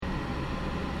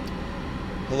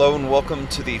Hello and welcome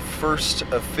to the first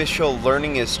official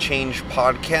Learning is Change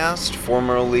podcast,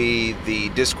 formerly the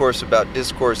Discourse about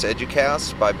Discourse,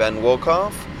 educasts by Ben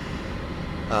Wolkoff.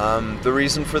 The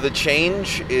reason for the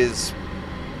change is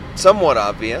somewhat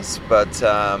obvious, but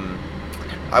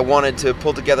I wanted to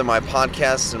pull together my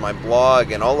podcast and my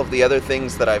blog and all of the other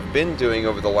things that I've been doing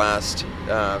over the last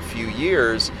few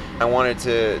years. I wanted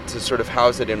to sort of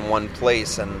house it in one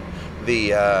place, and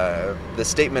the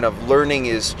statement of learning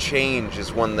is change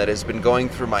is one that has been going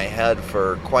through my head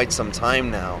for quite some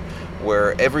time now,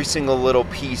 where every single little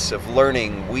piece of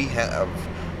learning we have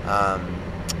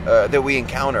that we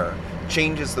encounter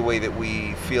changes the way that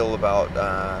we feel about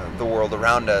the world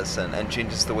around us and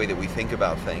changes the way that we think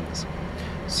about things.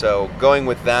 So going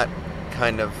with that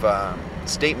kind of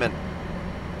statement,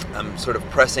 I'm sort of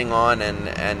pressing on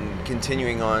and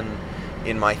continuing on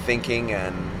in my thinking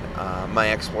and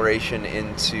my exploration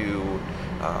into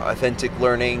authentic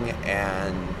learning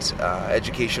and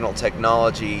educational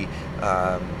technology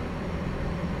that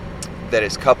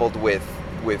is coupled with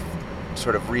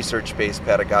sort of research-based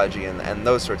pedagogy and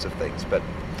those sorts of things. But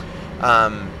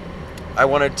I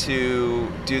wanted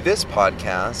to do this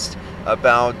podcast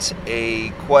about a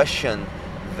question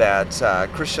that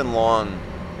Christian Long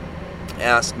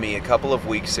asked me a couple of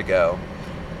weeks ago,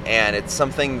 and it's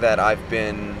something that I've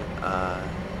been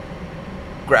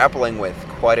grappling with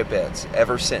quite a bit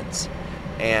ever since,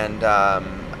 and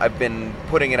I've been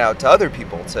putting it out to other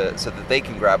people so that they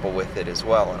can grapple with it as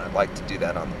well, and I'd like to do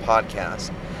that on the podcast.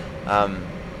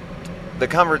 The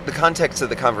context of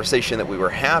the conversation that we were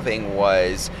having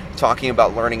was talking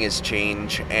about learning is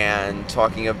change and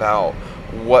talking about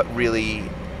what really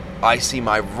I see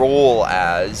my role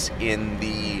as in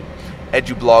the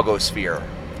edublogosphere.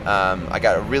 I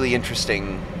got a really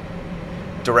interesting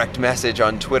direct message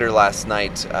on Twitter last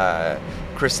night,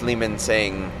 Chris Lehman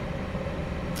saying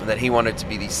that he wanted to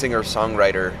be the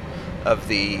singer-songwriter of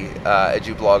the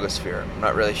edublogosphere. I'm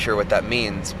not really sure what that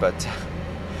means, but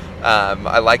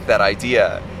I like that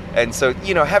idea. And so,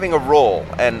 having a role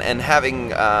and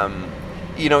having,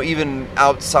 even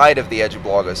outside of the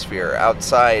edublogosphere,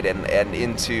 outside and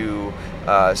into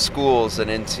schools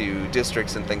and into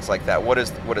districts and things like that, what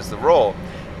is the role?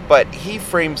 But he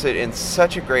frames it in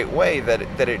such a great way that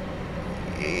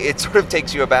it sort of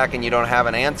takes you aback and you don't have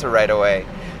an answer right away.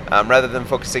 Rather than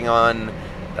focusing on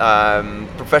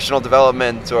professional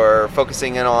development or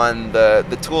focusing in on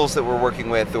the tools that we're working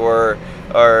with, or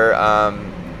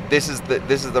this is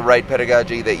the right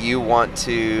pedagogy that you want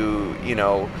to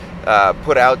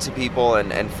put out to people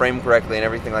and frame correctly and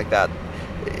everything like that.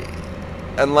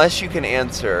 Unless you can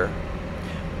answer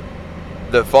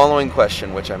the following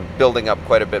question, which I'm building up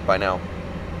quite a bit by now,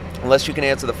 unless you can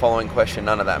answer the following question,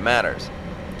 none of that matters.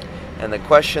 And the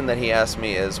question that he asked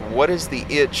me is, what is the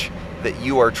itch that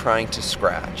you are trying to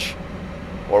scratch?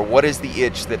 Or what is the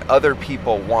itch that other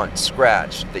people want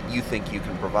scratched that you think you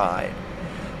can provide?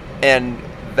 And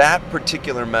that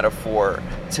particular metaphor,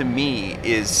 to me,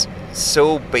 is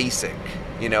so basic,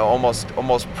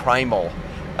 almost primal,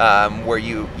 where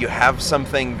you have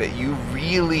something that you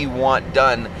really want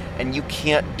done and you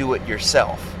can't do it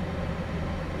yourself.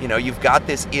 You've got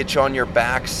this itch on your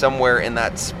back somewhere in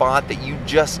that spot that you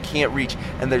just can't reach,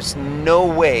 and there's no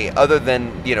way other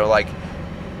than, like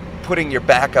putting your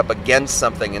back up against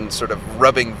something and sort of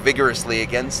rubbing vigorously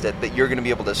against it, that you're going to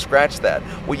be able to scratch that.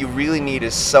 What you really need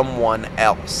is someone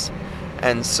else.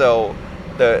 And so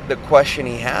the question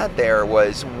he had there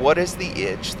was, what is the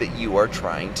itch that you are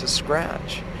trying to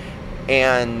scratch?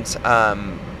 And,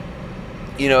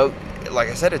 like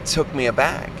I said, it took me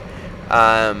aback.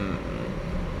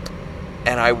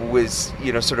 And I was,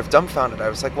 sort of dumbfounded. I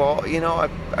was like, well,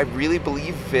 I really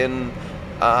believe in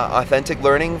authentic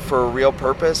learning for a real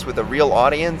purpose with a real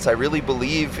audience. I really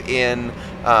believe in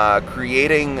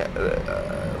creating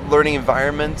learning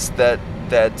environments that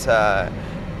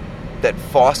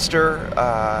foster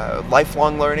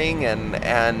lifelong learning,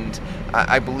 and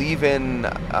I believe in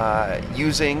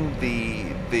using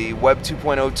the Web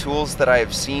 2.0 tools that I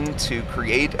have seen to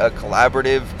create a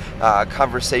collaborative,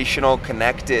 conversational,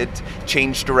 connected,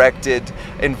 change-directed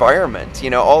environment.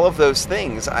 All of those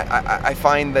things. I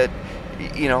find that,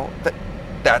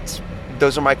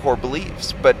 those are my core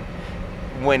beliefs. But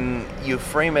when you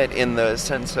frame it in the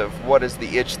sense of what is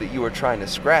the itch that you are trying to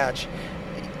scratch,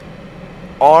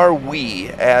 are we,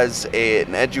 as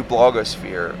an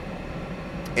edublogosphere,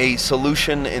 a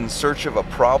solution in search of a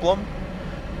problem?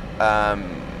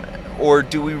 Or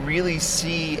do we really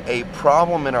see a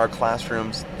problem in our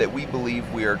classrooms that we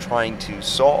believe we are trying to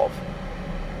solve?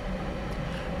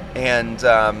 And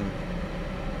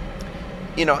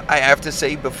I have to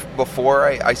say, before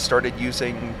I started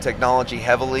using technology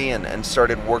heavily and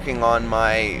started working on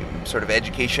my sort of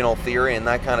educational theory and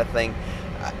that kind of thing,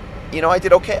 I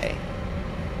did okay.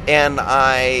 And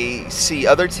I see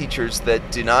other teachers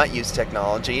that do not use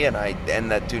technology and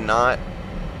that do not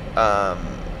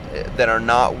that are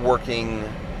not working,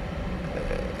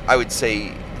 I would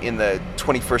say, in the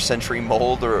 21st century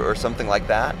mold or something like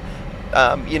that.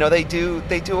 They do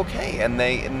okay, and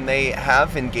they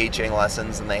have engaging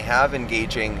lessons and they have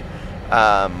engaging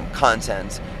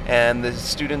content, and the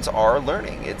students are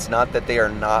learning. It's not that they are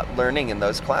not learning in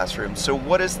those classrooms. So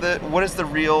what is the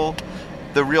real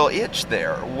itch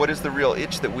there? What is the real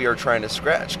itch that we are trying to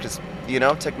scratch? Because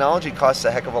technology costs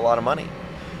a heck of a lot of money,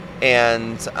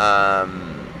 and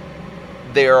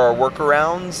there are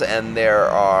workarounds, and there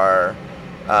are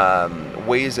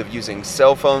ways of using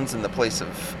cell phones in the place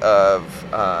of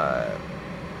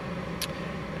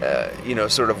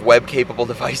sort of web-capable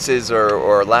devices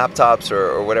or laptops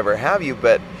or whatever have you.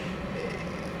 But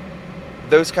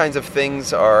those kinds of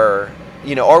things are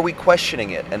we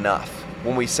questioning it enough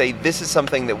when we say this is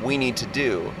something that we need to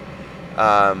do?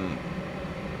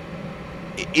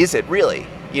 Is it really?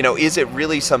 Is it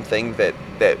really something that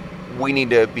we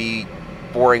need to be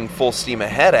boring full steam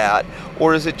ahead at,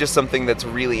 or is it just something that's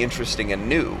really interesting and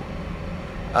new?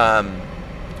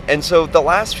 And so the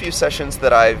last few sessions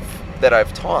that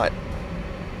I've taught,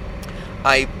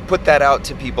 I put that out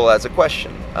to people as a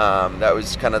question. That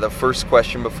was kind of the first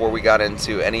question before we got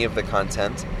into any of the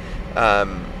content. I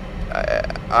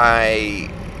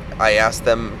asked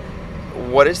them,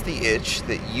 what is the itch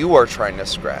that you are trying to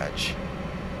scratch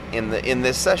in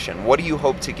this session? What do you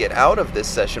hope to get out of this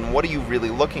session? What are you really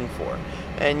looking for?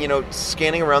 And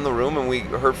scanning around the room, and we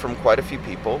heard from quite a few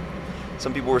people.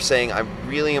 Some people were saying, I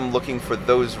really am looking for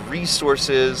those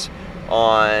resources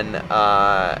on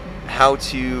how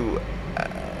to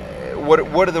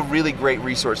what are the really great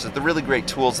resources, the really great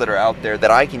tools that are out there that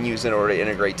I can use in order to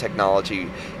integrate technology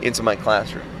into my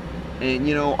classroom. And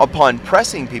upon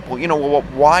pressing people, well,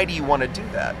 why do you want to do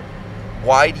that?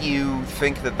 Why do you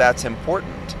think that that's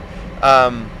important?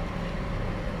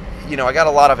 I got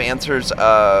a lot of answers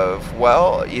of,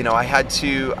 well, I have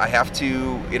to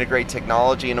integrate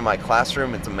technology into my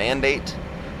classroom. It's a mandate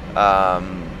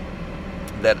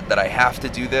that I have to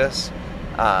do this.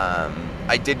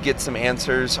 I did get some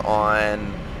answers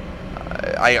on,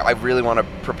 I really want to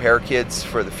prepare kids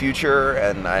for the future,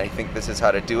 and I think this is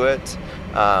how to do it.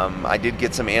 I did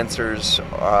get some answers,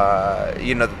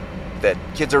 that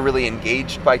kids are really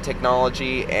engaged by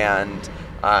technology, and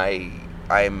I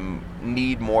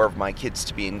need more of my kids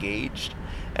to be engaged.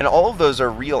 And all of those are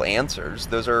real answers.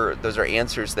 Those are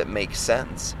answers that make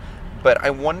sense. But I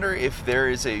wonder if there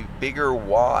is a bigger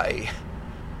why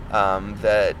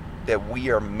that we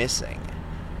are missing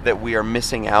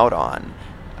out on.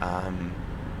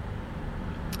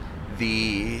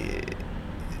 The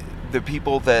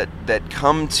people that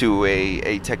come to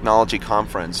a technology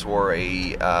conference or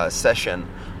a session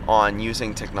on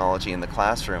using technology in the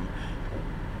classroom,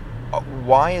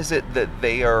 why is it that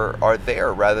they are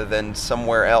there rather than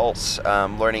somewhere else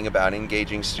learning about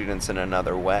engaging students in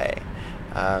another way?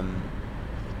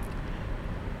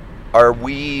 Are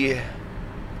we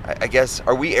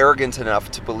arrogant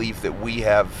enough to believe that we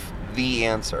have the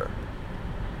answer?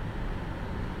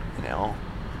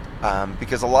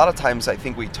 Because a lot of times I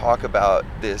think we talk about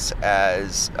this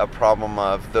as a problem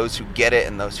of those who get it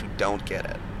and those who don't get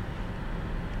it.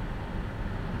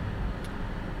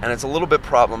 And it's a little bit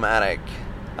problematic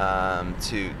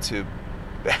to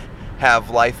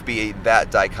have life be that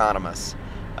dichotomous,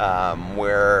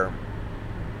 where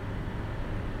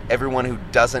everyone who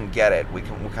doesn't get it, we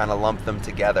kind of lump them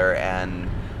together and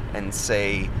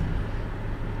say,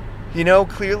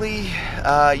 clearly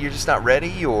you're just not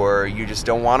ready, or you just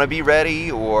don't want to be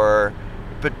ready, but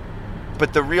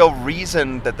the real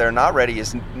reason that they're not ready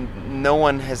is no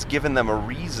one has given them a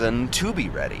reason to be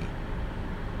ready.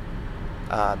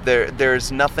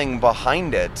 There's nothing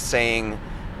behind it saying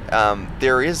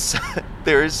there is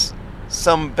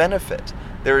some benefit.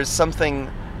 There is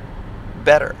something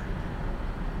better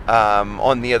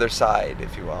on the other side,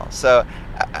 if you will. So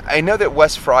I know that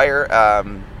Wes Fryer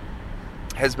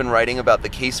has been writing about the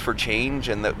case for change,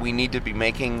 and that we need to be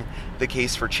making the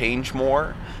case for change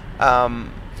more. But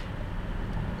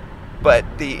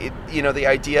the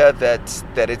idea that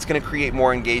it's going to create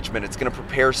more engagement, it's going to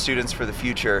prepare students for the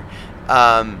future.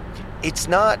 It's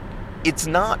not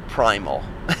primal.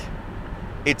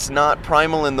 It's not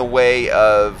primal in the way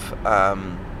of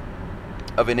an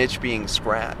itch being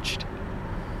scratched.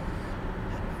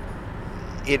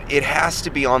 It has to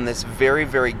be on this very,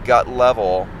 very gut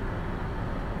level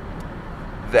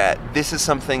that this is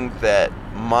something that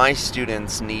my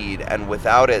students need, and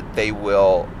without it, they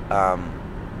will,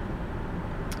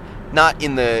 not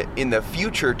in the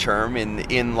future term,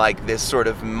 in like this sort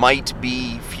of might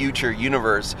be future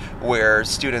universe where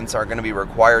students are going to be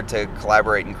required to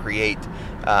collaborate and create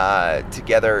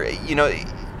together.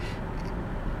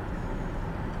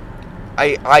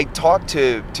 I talk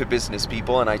to business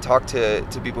people, and I talk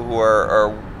to people who are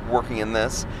working in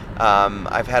this.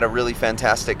 I've had a really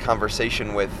fantastic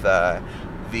conversation with the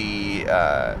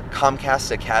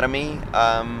Comcast Academy.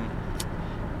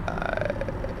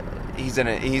 He's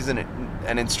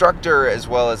an instructor as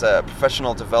well as a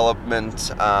professional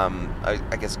development,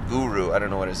 I guess, guru. I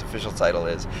don't know what his official title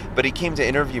is, but he came to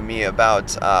interview me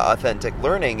about authentic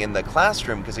learning in the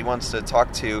classroom because he wants to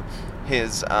talk to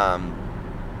his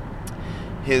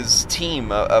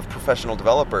team of professional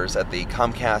developers at the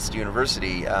Comcast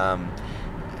University,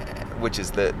 which is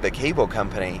the cable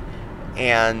company,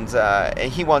 and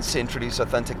he wants to introduce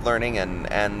authentic learning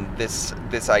and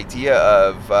this idea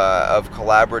of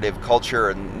collaborative culture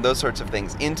and those sorts of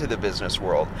things into the business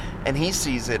world, and he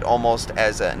sees it almost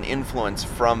as an influence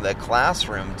from the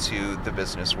classroom to the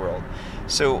business world.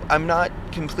 So I'm not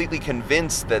completely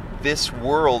convinced that this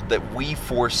world that we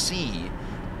foresee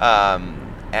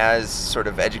as sort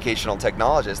of educational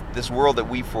technologists, this world that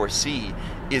we foresee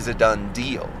is a done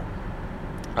deal.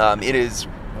 It is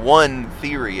one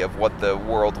theory of what the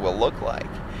world will look like.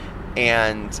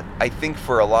 And I think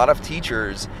for a lot of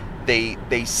teachers, they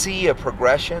see a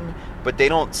progression, but they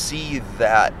don't see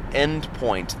that end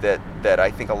point that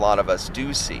I think a lot of us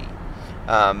do see.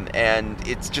 And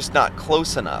it's just not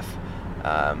close enough.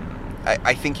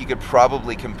 I think you could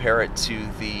probably compare it to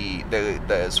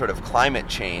the sort of climate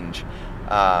change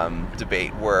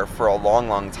debate, where for a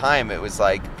long time it was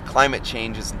like climate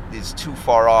change is too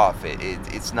far off.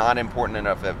 It's not important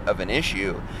enough of an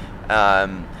issue,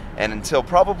 and until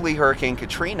probably Hurricane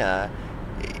Katrina,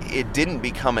 it didn't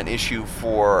become an issue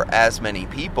for as many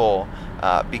people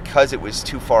because it was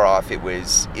too far off. It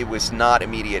was not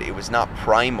immediate. It was not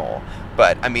primal.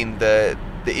 But I mean the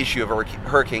issue of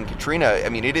Hurricane Katrina, I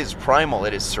mean, it is primal.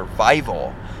 It is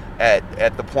survival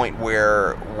at the point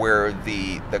where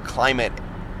the climate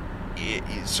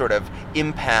sort of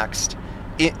impacts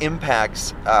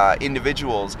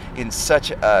individuals in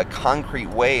such a concrete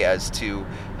way as to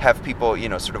have people,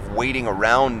 sort of waiting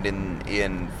around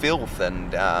in filth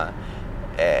and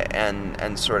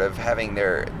sort of having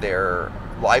their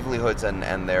livelihoods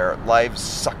and their lives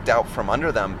sucked out from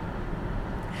under them.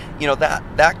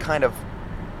 That kind of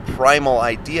primal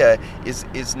idea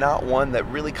is not one that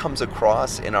really comes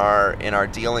across in our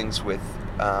dealings with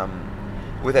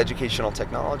educational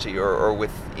technology or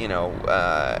with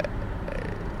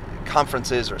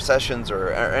conferences or sessions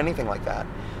or anything like that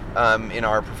in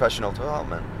our professional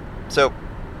development. So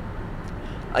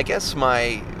I guess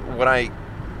what I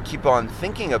keep on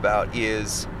thinking about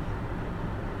is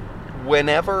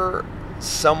whenever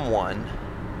someone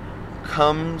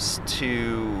comes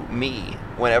to me,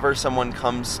 whenever someone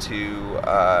comes to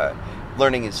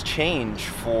learning is change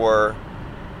for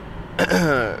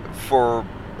a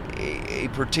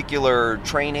particular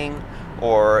training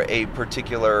or a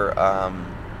particular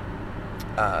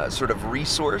sort of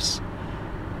resource,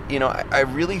 I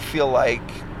really feel like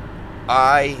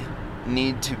I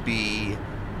need to be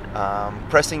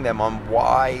pressing them on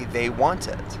why they want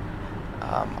it.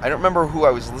 I don't remember who I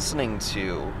was listening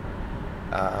to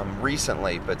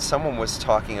recently, but someone was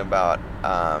talking about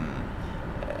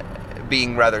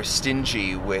being rather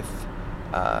stingy with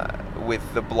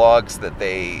the blogs that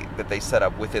they set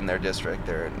up within their district.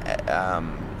 They're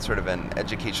sort of an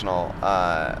educational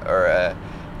or a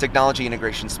technology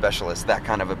integration specialist, that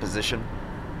kind of a position.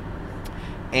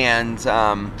 And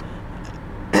to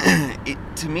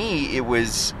me,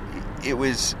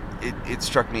 it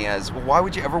struck me as, well, why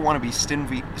would you ever want to be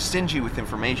stingy with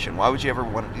information? Why would you ever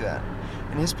want to do that?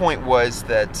 And his point was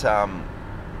that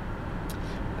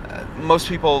most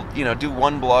people, do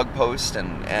one blog post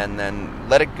and then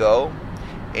let it go,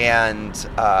 and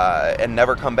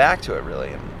never come back to it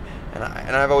really. And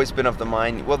I've always been of the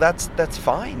mind, well, that's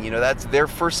fine. That's their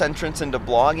first entrance into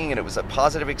blogging, and it was a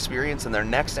positive experience. And their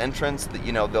next entrance, that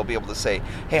they'll be able to say,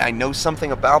 hey, I know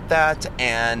something about that,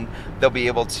 and they'll be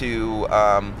able to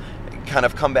kind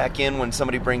of come back in when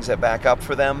somebody brings it back up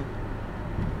for them.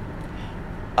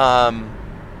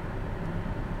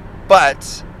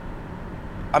 But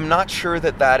I'm not sure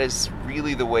that is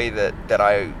really the way that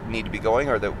I need to be going,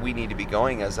 or that we need to be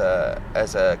going as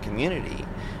a community.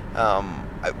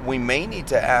 We may need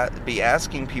to be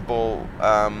asking people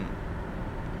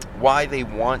why they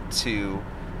want to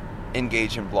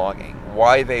engage in blogging,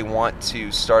 why they want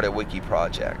to start a wiki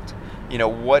project.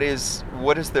 What is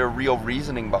their real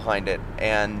reasoning behind it,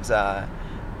 and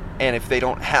if they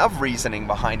don't have reasoning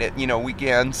behind it, we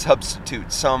can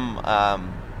substitute some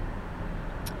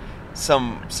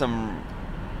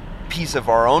piece of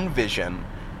our own vision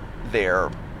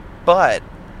there. But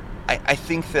I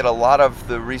think that a lot of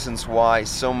the reasons why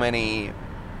so many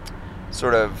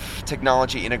sort of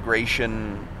technology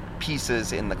integration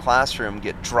pieces in the classroom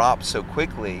get dropped so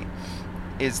quickly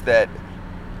is that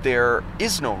there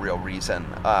is no real reason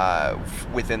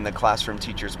within the classroom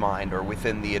teacher's mind or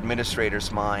within the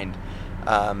administrator's mind.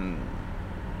 The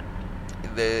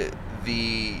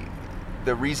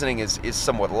reasoning is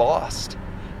somewhat lost,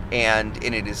 and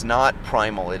it is not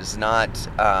primal. It is not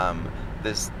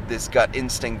this gut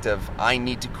instinct of, I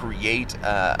need to create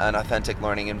an authentic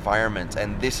learning environment,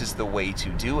 and this is the way to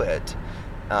do it.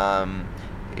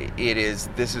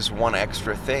 This is one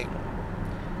extra thing.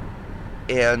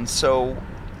 And so,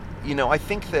 I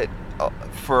think that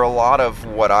for a lot of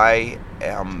what I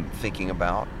am thinking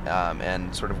about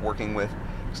and sort of working with,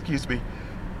 excuse me,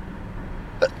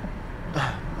 that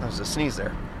was a sneeze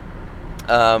there.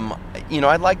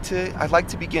 I'd like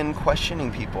to begin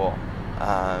questioning people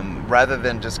rather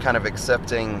than just kind of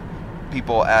accepting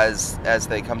people as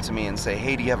they come to me and say,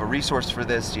 hey, do you have a resource for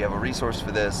this? Do you have a resource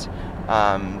for this?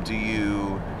 Do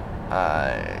you,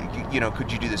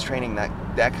 could you do this training?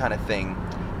 That kind of thing.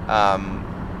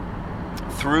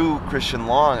 Through Christian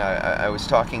Long, I was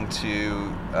talking to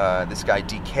this guy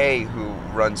DK who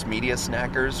runs Media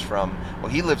Snackers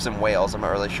he lives in Wales. I'm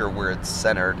not really sure where it's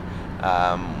centered,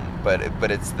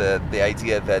 but it's the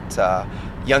idea that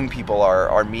young people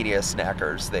are media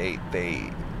snackers.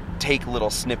 They take little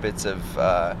snippets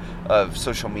of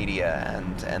social media,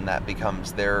 and that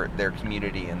becomes their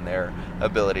community and their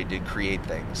ability to create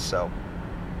things. So,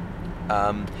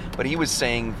 but he was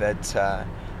saying that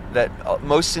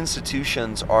most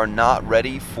institutions are not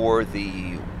ready for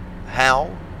the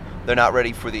how. They're not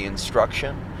ready for the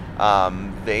instruction.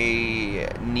 They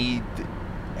need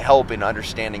help in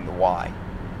understanding the why.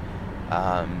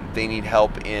 They need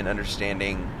help in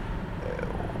understanding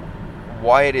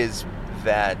why it is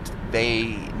that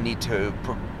they need to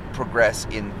progress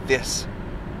in this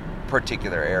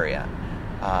particular area.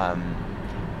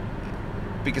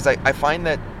 Because I find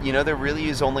that, there really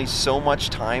is only so much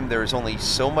time, there is only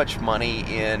so much money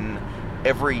in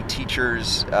every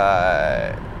teacher's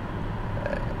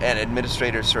and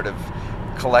administrator's sort of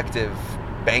collective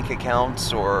bank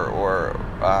accounts or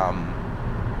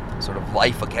sort of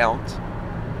life account.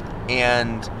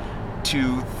 And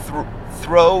to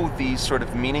throw these sort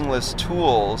of meaningless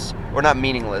tools, or not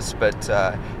meaningless, but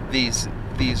these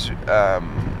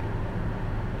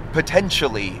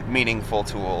potentially meaningful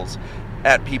tools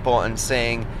at people and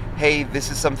saying, hey, this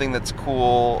is something that's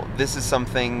cool, this is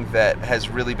something that has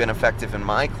really been effective in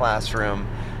my classroom,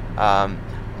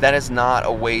 that is not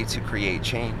a way to create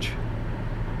change.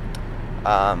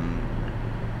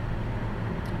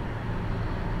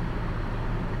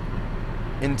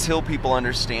 Until people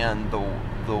understand the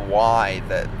why,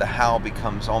 the how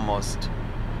becomes almost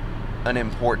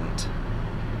unimportant.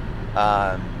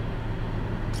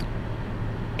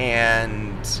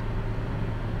 And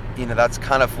that's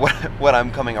kind of what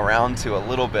I'm coming around to a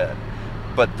little bit.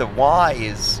 But the why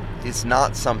is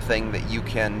not something that you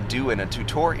can do in a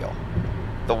tutorial.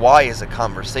 The why is a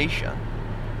conversation.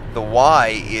 The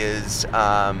why is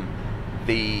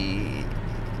the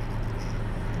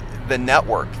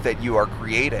network that you are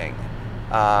creating,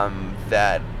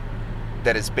 that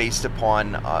is based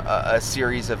upon a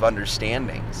series of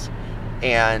understandings.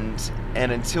 And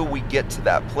until we get to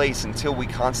that place, until we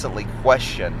constantly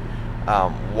question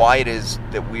why it is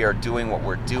that we are doing what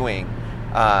we're doing,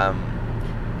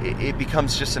 it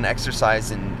becomes just an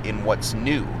exercise in what's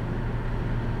new.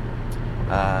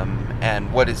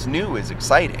 And what is new is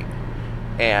exciting.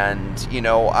 And,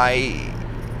 I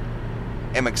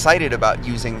am excited about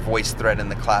using VoiceThread in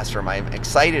the classroom. I'm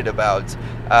excited about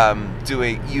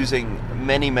using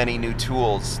many, many new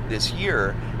tools this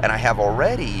year, and I have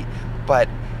already. But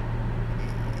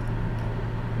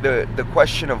the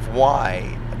question of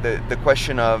why, the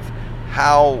question of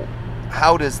how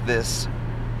does this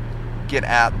get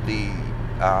at the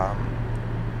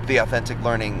authentic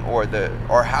learning,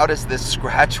 or how does this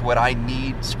scratch what I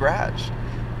need scratched?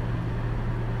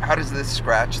 How does this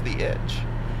scratch the itch?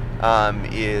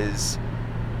 Is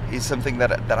something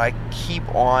that I keep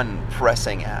on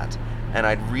pressing at, and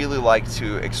I'd really like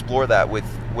to explore that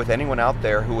with anyone out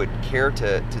there who would care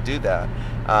to do that.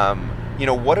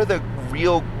 What are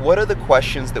the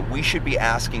questions that we should be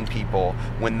asking people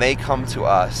when they come to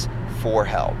us for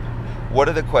help? What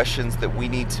are the questions that we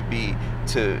need to be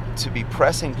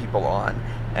pressing people on,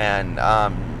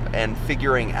 and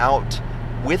figuring out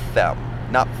with them,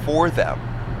 not for them,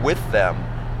 with them,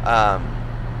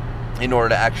 in order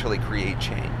to actually create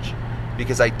change.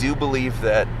 Because I do believe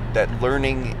that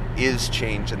learning is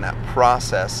change, and that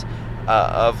process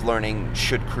of learning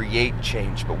should create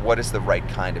change. But what is the right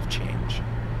kind of change?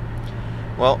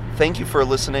 Well, thank you for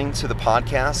listening to the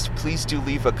podcast. Please do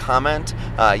leave a comment.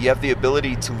 You have the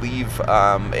ability to leave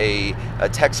a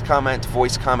text comment,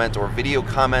 voice comment, or video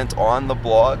comment on the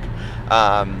blog.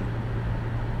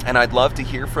 And I'd love to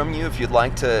hear from you. If you'd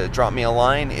like to drop me a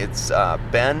line, it's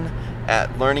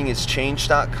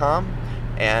ben@learningischange.com.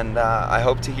 And I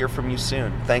hope to hear from you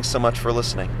soon. Thanks so much for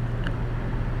listening.